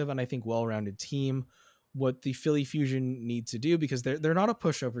aggressive and I think well-rounded team. What the Philly Fusion need to do, because they're not a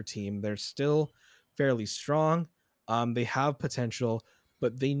pushover team, they're still fairly strong. They have potential,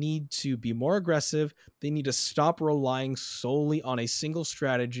 but they need to be more aggressive. They need to stop relying solely on a single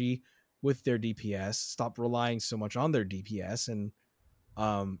strategy with their DPS. Stop relying so much on their DPS, and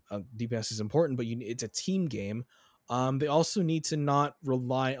DPS is important, but it's a team game. They also need to not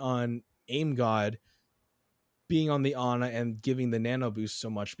rely on Aim God being on the Ana and giving the nano boost so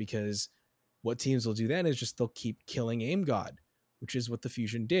much, because what teams will do then is just they'll keep killing Aim God, which is what the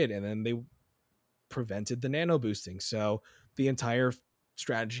Fusion did, and then they prevented the nano boosting. So the entire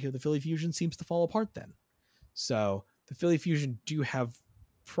strategy of the Philly Fusion seems to fall apart then. So the Philly Fusion do have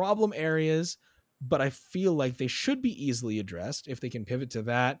problem areas, but I feel like they should be easily addressed. If they can pivot to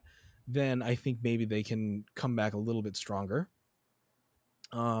that, then I think maybe they can come back a little bit stronger.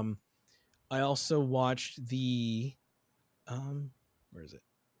 I also watched the where is it?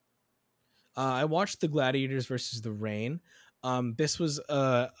 I watched the Gladiators versus the Reign. This was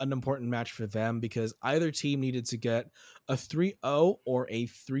an important match for them because either team needed to get a 3-0 or a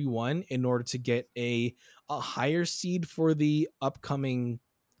 3-1 in order to get a higher seed for the upcoming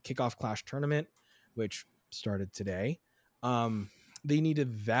Kickoff Clash tournament, which started today. They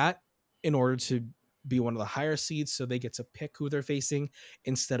needed that in order to be one of the higher seeds, so they get to pick who they're facing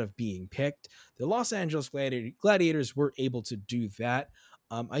instead of being picked. The Los Angeles Gladiators were able to do that.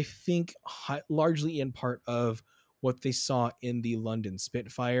 I think largely in part of what they saw in the London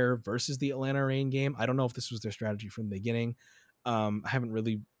Spitfire versus the Atlanta Reign game. I don't know if this was their strategy from the beginning. I haven't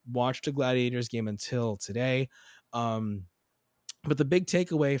really watched a Gladiators game until today. But the big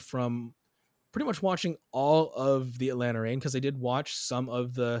takeaway from pretty much watching all of the Atlanta Reign, because I did watch some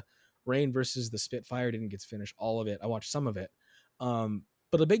of the Reign versus the Spitfire, didn't get to finish all of it. I watched some of it. But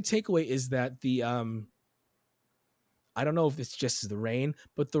the big takeaway is that the I don't know if it's just the Reign,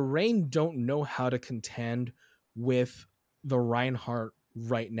 but the Reign don't know how to contend with the Reinhardt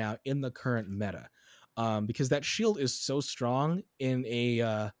right now in the current meta, because that shield is so strong in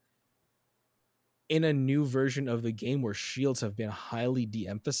a new version of the game where shields have been highly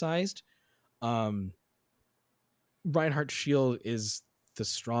de-emphasized. Reinhardt shield is the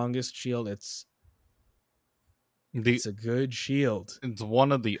strongest shield. It's a good shield. It's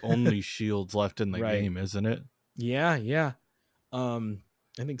one of the only shields left in the Right. game, isn't it? Yeah. I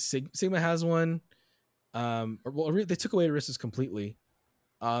think Sigma has one. They took away Orisa's completely.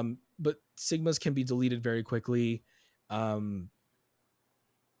 But Sigma's can be deleted very quickly. And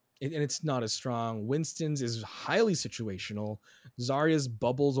it's not as strong. Winston's is highly situational. Zarya's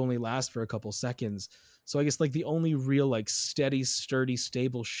bubbles only last for a couple seconds. So I guess like the only real like steady, sturdy,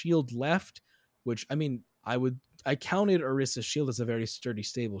 stable shield left, which I mean, I counted Orisa's shield as a very sturdy,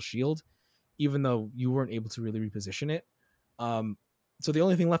 stable shield, even though you weren't able to really reposition it. So the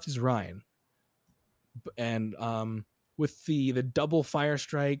only thing left is Rein. And with the double fire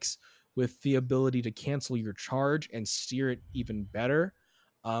strikes, with the ability to cancel your charge and steer it even better,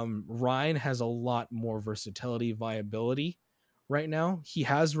 Rein has a lot more versatility, viability right now. He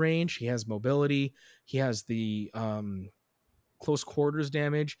has range, he has mobility, he has the close quarters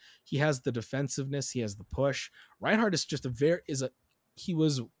damage, he has the defensiveness, he has the push. Reinhardt is just he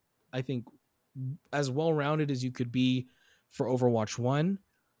was, I think, as well rounded as you could be for Overwatch 1.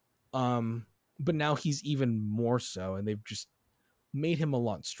 But now he's even more so, and they've just made him a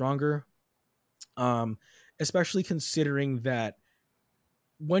lot stronger. Especially considering that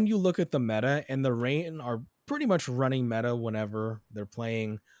when you look at the meta, and the Reign are pretty much running meta whenever they're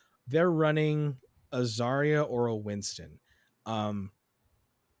playing, they're running a Zarya or a Winston.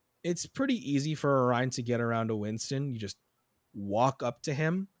 It's pretty easy for a Rein to get around a Winston. You just walk up to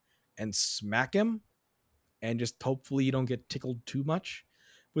him and smack him, and just hopefully you don't get tickled too much.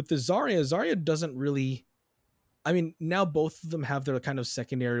 With the Zarya doesn't really. I mean, now both of them have their kind of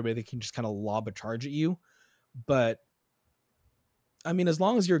secondary where they can just kind of lob a charge at you. But I mean, as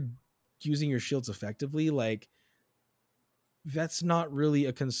long as you're using your shields effectively, like that's not really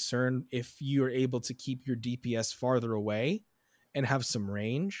a concern if you're able to keep your DPS farther away and have some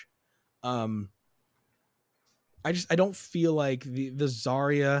range. I don't feel like the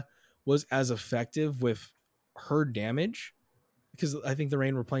Zarya was as effective with her damage, because I think the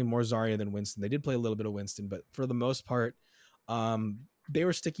Reign were playing more Zarya than Winston. They did play a little bit of Winston, but for the most part, they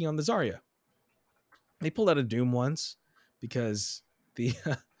were sticking on the Zarya. They pulled out a Doom once because the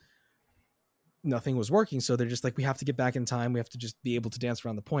nothing was working, so they're just like, we have to get back in time. We have to just be able to dance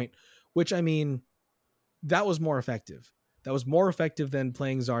around the point, which, I mean, that was more effective. That was more effective than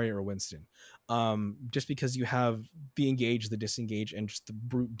playing Zarya or Winston, just because you have the engage, the disengage, and just the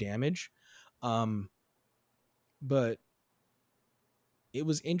brute damage. But it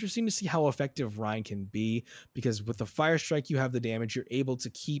was interesting to see how effective Rein can be, because with the fire strike, you have the damage. You're able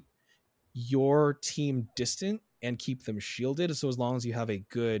to keep your team distant and keep them shielded. So as long as you have a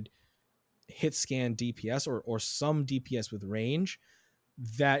good hit scan DPS or some DPS with range,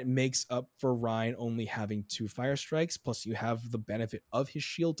 that makes up for Rein only having 2 fire strikes. Plus you have the benefit of his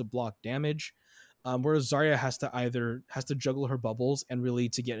shield to block damage. whereas Zarya has to juggle her bubbles, and really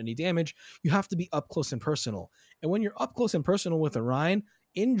to get any damage, you have to be up close and personal. And when you're up close and personal with a Rein,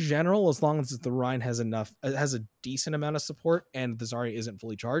 in general, as long as the Rein has has a decent amount of support and the Zarya isn't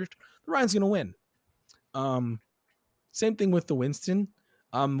fully charged, the Rein's gonna win. Same thing with the Winston.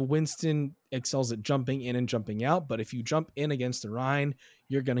 Winston excels at jumping in and jumping out, but if you jump in against the Rein,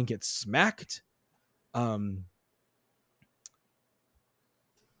 you're gonna get smacked.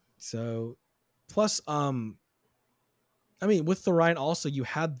 So plus, I mean, with the Rein also, you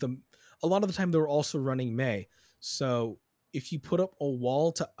had them a lot of the time they were also running Mei. So if you put up a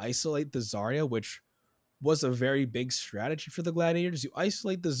wall to isolate the Zarya, which was a very big strategy for the Gladiators, you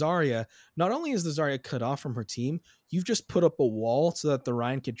isolate the Zarya. Not only is the Zarya cut off from her team, you've just put up a wall so that the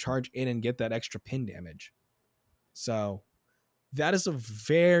Rein could charge in and get that extra pin damage. So that is a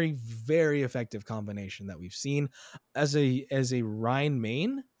very, very effective combination that we've seen. As a Rein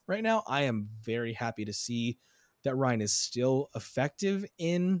main right now, I am very happy to see that Rein is still effective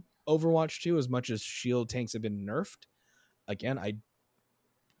in Overwatch 2 as much as shield tanks have been nerfed. Again,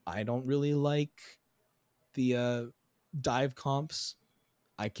 I don't really like the dive comps.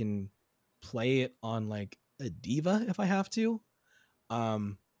 I can play it on like a diva if I have to.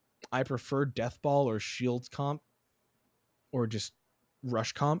 I prefer death ball or shield comp or just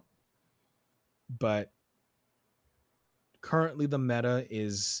rush comp, but currently the meta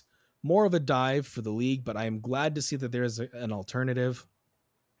is more of a dive for the league, but I am glad to see that there is an alternative.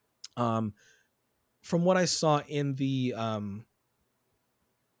 From what I saw in the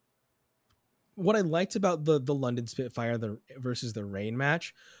what I liked about the London Spitfire versus the Reign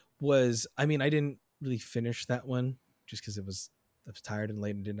match was, I mean, I didn't really finish that one just because I was tired and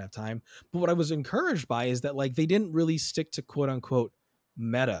late and didn't have time. But what I was encouraged by is that like they didn't really stick to quote unquote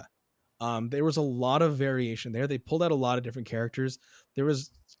meta. There was a lot of variation there. They pulled out a lot of different characters. There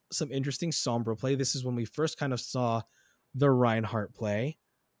was some interesting Sombra play. This is when we first kind of saw the Reinhardt play.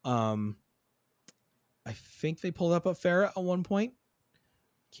 I think they pulled up a Pharah at one point.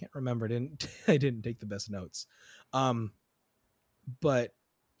 Can't remember. I didn't take the best notes. But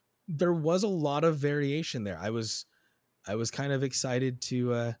there was a lot of variation there. I was kind of excited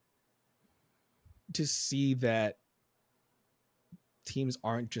to see that teams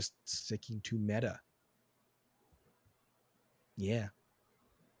aren't just sticking to meta. Yeah.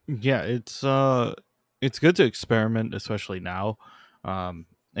 Yeah, it's good to experiment, especially now.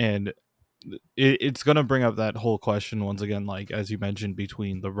 And it's gonna bring up that whole question once again, like as you mentioned,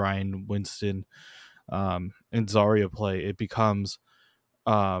 between the Rein, Winston, and Zarya play. It becomes,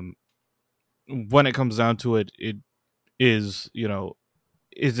 when it comes down to it, it is,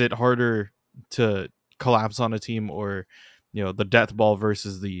 is it harder to collapse on a team, or the death ball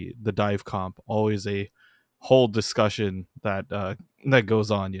versus the dive comp? Always a whole discussion that that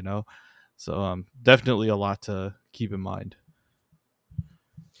goes on, so definitely a lot to keep in mind.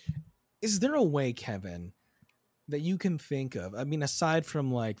 Is there a way, Kevin, that you can think of, I mean, aside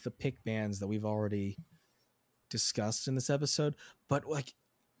from like the pick bands that we've already discussed in this episode, but like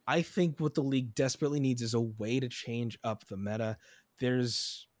I think what the league desperately needs is a way to change up the meta.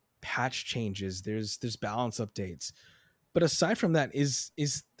 There's patch changes, there's balance updates. But aside from that, is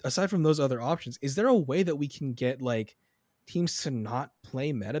aside from those other options, is there a way that we can get like teams to not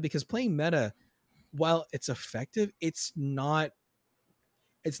play meta? Because playing meta, while it's effective, it's not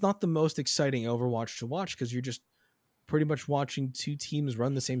the most exciting Overwatch to watch because you're just pretty much watching two teams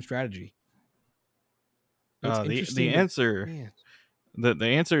run the same strategy. It's The answer, the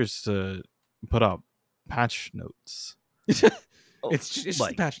answer is to put up patch notes. It's just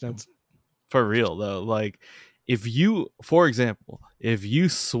like, patch notes. For real though, like if you, for example, if you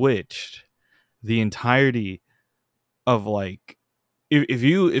switched the entirety of like, if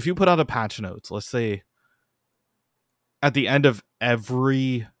you put out a patch notes, let's say at the end of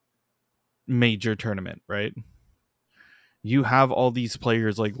every major tournament, right? You have all these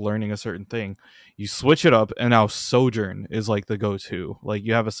players like learning a certain thing. You switch it up, and now Sojourn is like the go-to. Like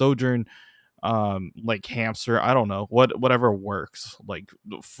you have a Sojourn, like Hamster, I don't know, whatever works, like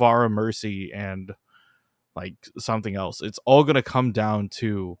Pharah, Mercy, and like something else. It's all gonna come down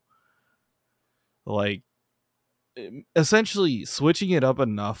to like essentially switching it up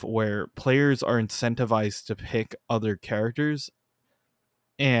enough where players are incentivized to pick other characters.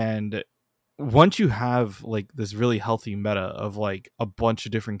 And once you have like this really healthy meta of like a bunch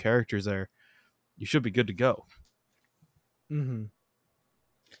of different characters there, you should be good to go. Mm-hmm.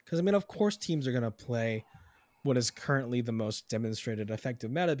 Because I mean, of course, teams are gonna play what is currently the most demonstrated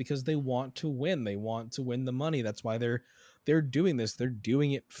effective meta because they want to win. They want to win the money. That's why they're doing this. They're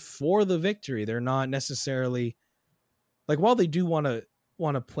doing it for the victory. They're not necessarily like, while they do want to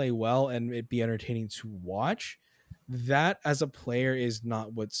want to play well and it be entertaining to watch, that as a player is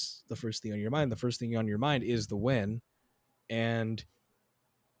not what's the first thing on your mind. The first thing on your mind is the win. And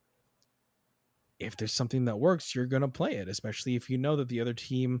if there's something that works, you're going to play it, especially if you know that the other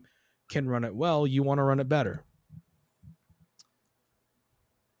team can run it well, you want to run it better.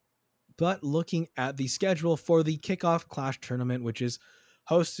 But looking at the schedule for the Kickoff Clash tournament, which is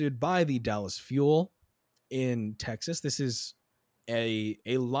hosted by the Dallas Fuel in Texas, this is a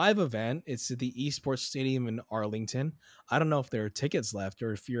live event. It's at the Esports Stadium in Arlington. I don't know if there are tickets left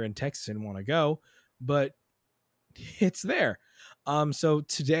or if you're in Texas and want to go, but it's there. So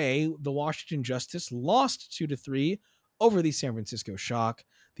today, the Washington Justice lost 2-3 over the San Francisco Shock.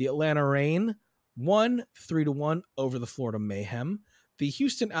 The Atlanta Reign won 3-1 over the Florida Mayhem. The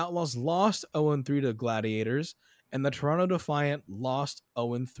Houston Outlaws lost 0-3 to Gladiators, and the Toronto Defiant lost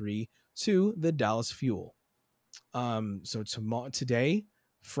 0-3 to the Dallas Fuel. So today,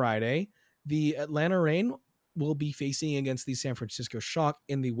 Friday, the Atlanta Reign will be facing against the San Francisco Shock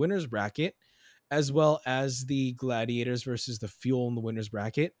in the winner's bracket, as well as the Gladiators versus the Fuel in the winner's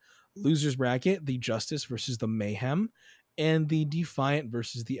bracket. Loser's bracket, the Justice versus the Mayhem, and the Defiant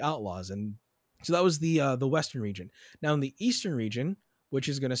versus the Outlaws. And so that was the Western region. Now in the Eastern region, which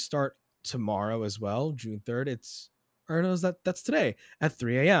is going to start tomorrow as well, June 3rd, that's today at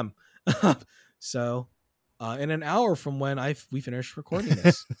 3 a.m. So in an hour from when we finished recording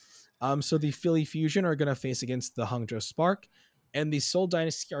this. So the Philly Fusion are going to face against the Hangzhou Spark, and the Seoul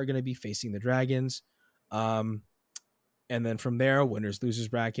Dynasty are going to be facing the Dragons. And then from there, winners, losers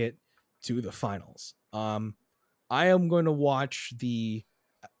bracket to the finals. I am going to watch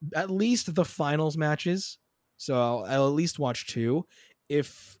at least the finals matches. So I'll at least watch 2.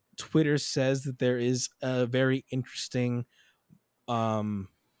 If Twitter says that there is a very interesting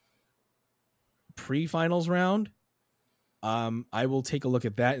pre-finals round, I will take a look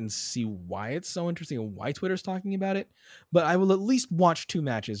at that and see why it's so interesting and why Twitter's talking about it. But I will at least watch 2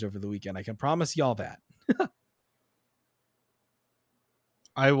 matches over the weekend. I can promise y'all that.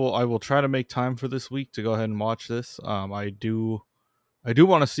 I will try to make time for this week to go ahead and watch this. I do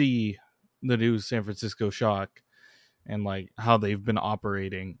want to see the new San Francisco Shock and like how they've been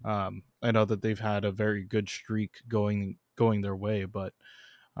operating. I know that they've had a very good streak going their way, but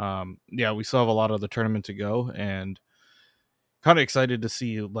yeah, we still have a lot of the tournament to go, and kind of excited to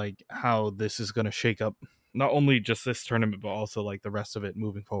see like how this is going to shake up not only just this tournament but also like the rest of it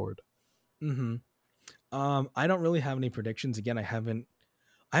moving forward. I don't really have any predictions. Again, I haven't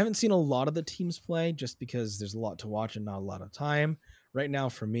seen a lot of the teams play just because there's a lot to watch and not a lot of time right now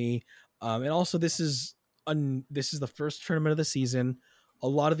for me. And also this is the first tournament of the season. A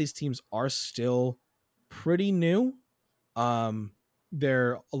lot of these teams are still pretty new. A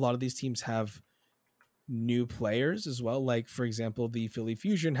lot of these teams have new players as well. Like for example, the Philly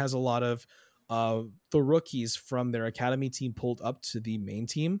Fusion has a lot of the rookies from their academy team pulled up to the main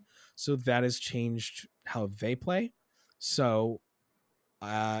team. So that has changed how they play. So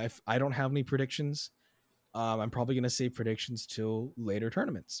if I don't have any predictions, I'm probably going to save predictions till later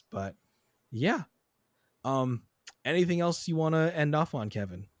tournaments, but yeah. Anything else you want to end off on,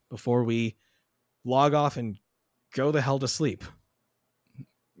 Kevin, before we log off and go the hell to sleep?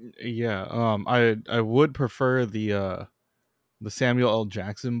 Yeah. I would prefer the Samuel L.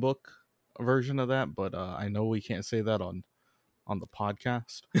 Jackson book version of that, but I know we can't say that on the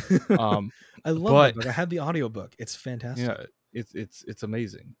podcast. I love that book. I had the audiobook. It's fantastic. Yeah, it's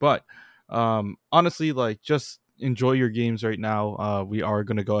amazing. But honestly, like, just enjoy your games right now. We are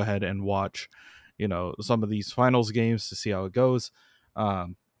going to go ahead and watch, some of these finals games to see how it goes.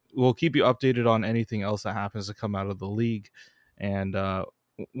 We'll keep you updated on anything else that happens to come out of the league, and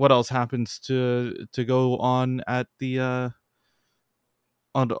what else happens to go on at the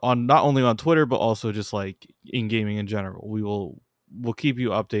on not only on Twitter but also just like in gaming in general. We'll keep you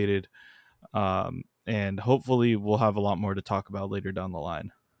updated, and hopefully we'll have a lot more to talk about later down the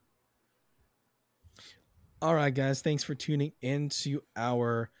line. All right, guys, thanks for tuning into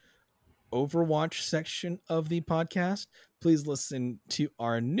our Overwatch section of the podcast. Please listen to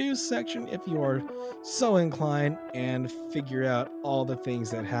our news section if you are so inclined and figure out all the things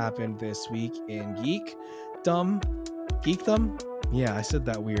that happened this week in Geekdom. Yeah, I said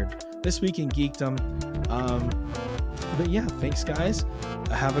that weird. This week in Geekdom. But yeah, thanks guys.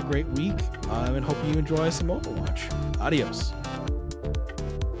 Have a great week, and hope you enjoy some Overwatch. Adios.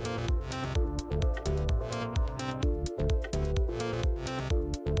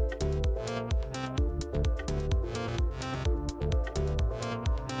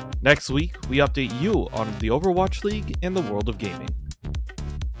 Next week, we update you on the Overwatch League and the world of gaming.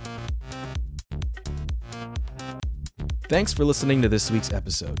 Thanks for listening to this week's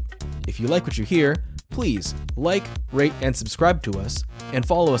episode. If you like what you hear, please like, rate, and subscribe to us, and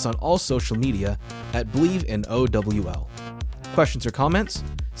follow us on all social media at Believe in OWL. Questions or comments?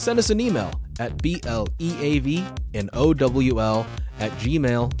 Send us an email at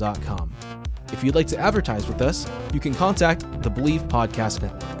BLEAVINOWL@gmail.com. If you'd like to advertise with us, you can contact the Believe Podcast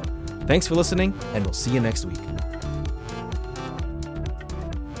Network. Thanks for listening, and we'll see you next week.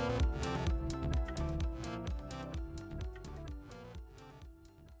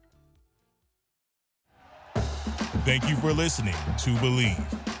 Thank you for listening to Believe.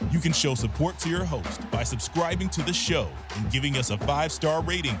 You can show support to your host by subscribing to the show and giving us a 5-star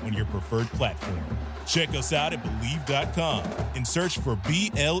rating on your preferred platform. Check us out at Believe.com and search for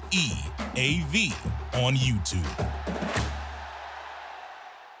BLEAV on YouTube.